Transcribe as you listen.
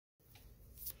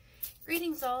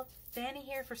Greetings all, Fanny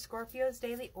here for Scorpio's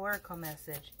Daily Oracle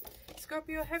Message.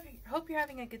 Scorpio, hope you're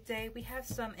having a good day. We have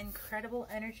some incredible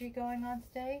energy going on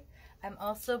today. I'm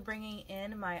also bringing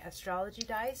in my astrology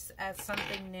dice as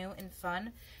something new and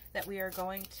fun that we are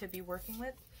going to be working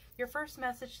with. Your first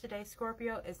message today,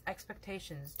 Scorpio, is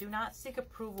expectations. Do not seek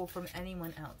approval from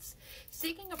anyone else.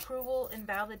 Seeking approval and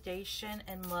validation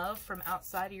and love from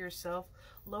outside of yourself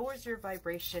lowers your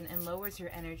vibration and lowers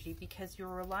your energy because you're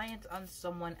reliant on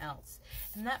someone else.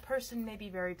 And that person may be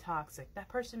very toxic. That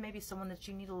person may be someone that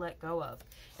you need to let go of.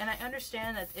 And I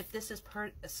understand that if this is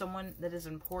someone that is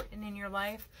important in your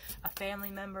life, a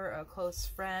family member, a close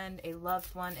friend, a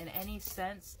loved one in any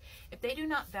sense, if they do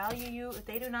not value you, if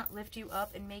they do not lift you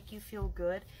up and make you feel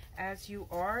good as you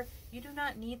are, you do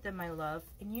not need them, my love,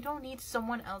 and you don't need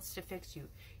someone else to fix you.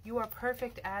 You are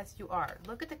perfect as you are.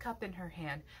 Look at the cup in her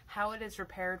hand, how it is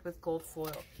repaired with gold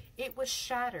foil. It was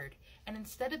shattered, and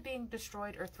instead of being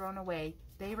destroyed or thrown away,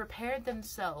 they repaired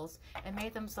themselves and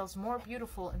made themselves more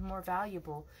beautiful and more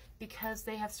valuable because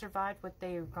they have survived what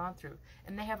they have gone through,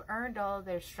 and they have earned all of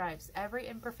their stripes. Every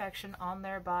imperfection on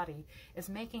their body is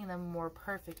making them more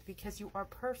perfect because you are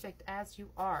perfect as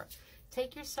you are.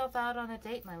 Take yourself out on a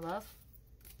date, my love.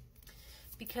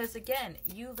 Because again,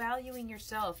 you valuing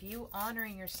yourself, you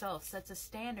honoring yourself sets a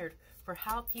standard for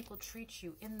how people treat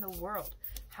you in the world,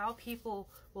 how people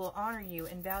will honor you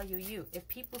and value you. If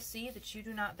people see that you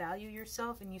do not value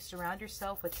yourself and you surround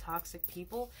yourself with toxic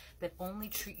people that only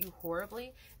treat you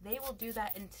horribly, they will do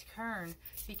that in turn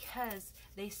because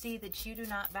they see that you do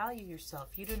not value yourself,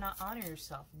 you do not honor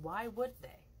yourself. Why would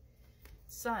they?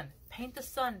 Sun, paint the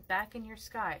sun back in your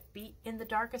sky. Be in the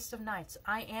darkest of nights.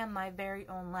 I am my very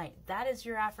own light. That is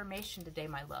your affirmation today,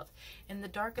 my love. In the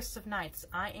darkest of nights,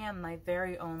 I am my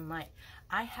very own light.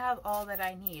 I have all that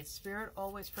I need. Spirit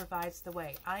always provides the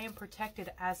way. I am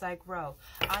protected as I grow.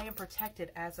 I am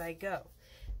protected as I go.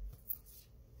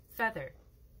 Feather,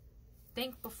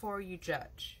 think before you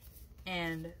judge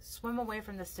and swim away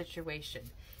from the situation.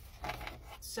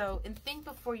 So, in think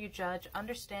before you judge,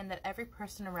 understand that every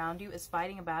person around you is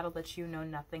fighting a battle that you know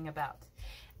nothing about.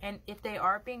 And if they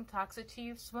are being toxic to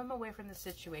you, swim away from the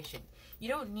situation. You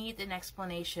don't need an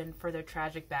explanation for their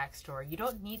tragic backstory. You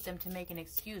don't need them to make an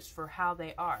excuse for how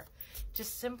they are.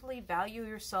 Just simply value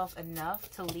yourself enough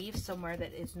to leave somewhere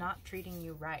that is not treating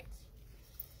you right.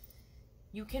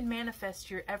 You can manifest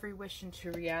your every wish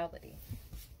into reality.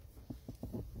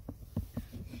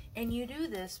 And you do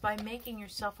this by making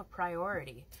yourself a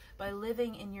priority, by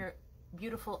living in your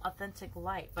beautiful, authentic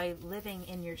light, by living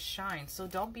in your shine. So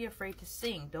don't be afraid to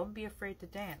sing. Don't be afraid to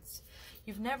dance.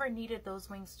 You've never needed those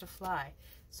wings to fly.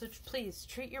 So please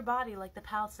treat your body like the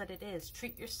palace that it is.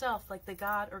 Treat yourself like the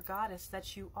god or goddess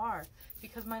that you are.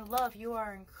 Because my love, you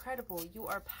are incredible. You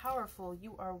are powerful.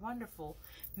 You are wonderful.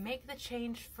 Make the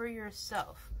change for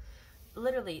yourself.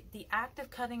 Literally, the act of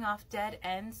cutting off dead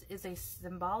ends is a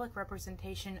symbolic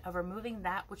representation of removing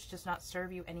that which does not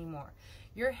serve you anymore.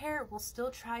 Your hair will still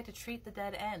try to treat the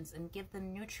dead ends and give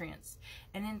them nutrients,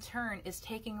 and in turn is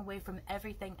taking away from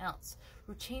everything else.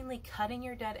 Routinely cutting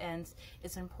your dead ends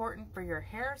is important for your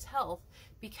hair's health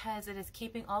because it is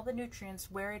keeping all the nutrients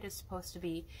where it is supposed to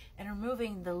be and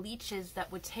removing the leeches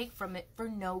that would take from it for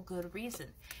no good reason.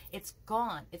 It's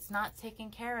gone. It's not taken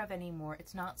care of anymore.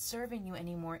 It's not serving you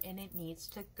anymore, and it needs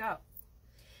to go.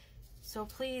 So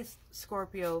please,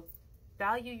 Scorpio,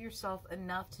 value yourself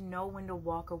enough to know when to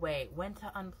walk away, when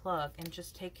to unplug, and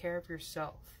just take care of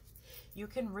yourself. You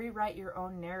can rewrite your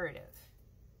own narrative.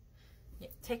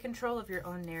 Take control of your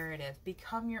own narrative.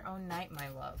 Become your own knight, my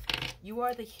love. You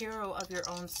are the hero of your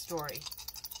own story.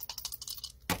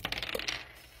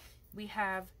 We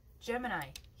have Gemini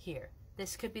here.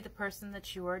 This could be the person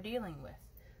that you are dealing with.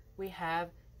 We have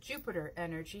Jupiter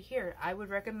energy here. I would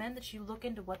recommend that you look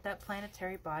into what that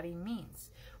planetary body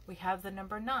means. We have the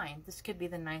number 9. This could be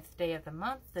the 9th day of the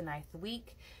month, the 9th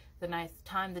week, the 9th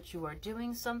time that you are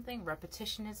doing something.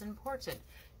 Repetition is important.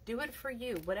 Do it for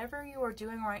you. Whatever you are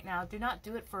doing right now, do not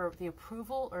do it for the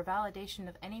approval or validation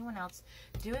of anyone else.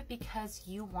 Do it because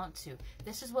you want to.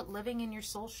 This is what living in your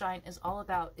soul shine is all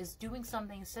about, is doing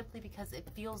something simply because it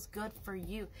feels good for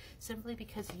you, simply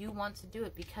because you want to do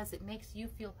it, because it makes you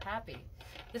feel happy.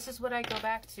 This is what I go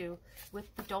back to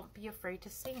with the don't be afraid to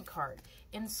sing card.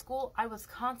 In school, I was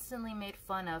constantly made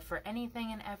fun of for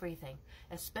anything and everything,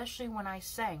 especially when I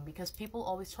sang, because people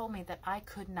always told me that I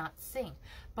could not sing.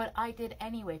 But I did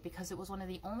anyway, because it was one of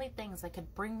the only things that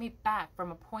could bring me back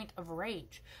from a point of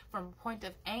rage, from a point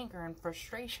of anger and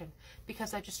frustration,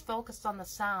 because I just focused on the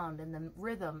sound and the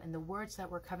rhythm and the words that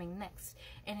were coming next,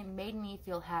 and it made me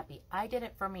feel happy. I did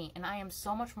it for me, and I am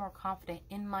so much more confident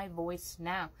in my voice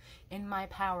now, in my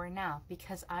power. power now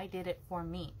because I did it for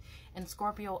me. And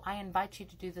Scorpio, I invite you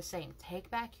to do the same. Take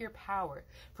back your power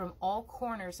from all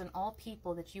corners and all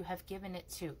people that you have given it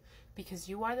to, because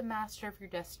you are the master of your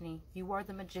destiny. You are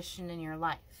the magician in your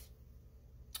life.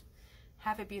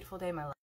 Have a beautiful day, my love.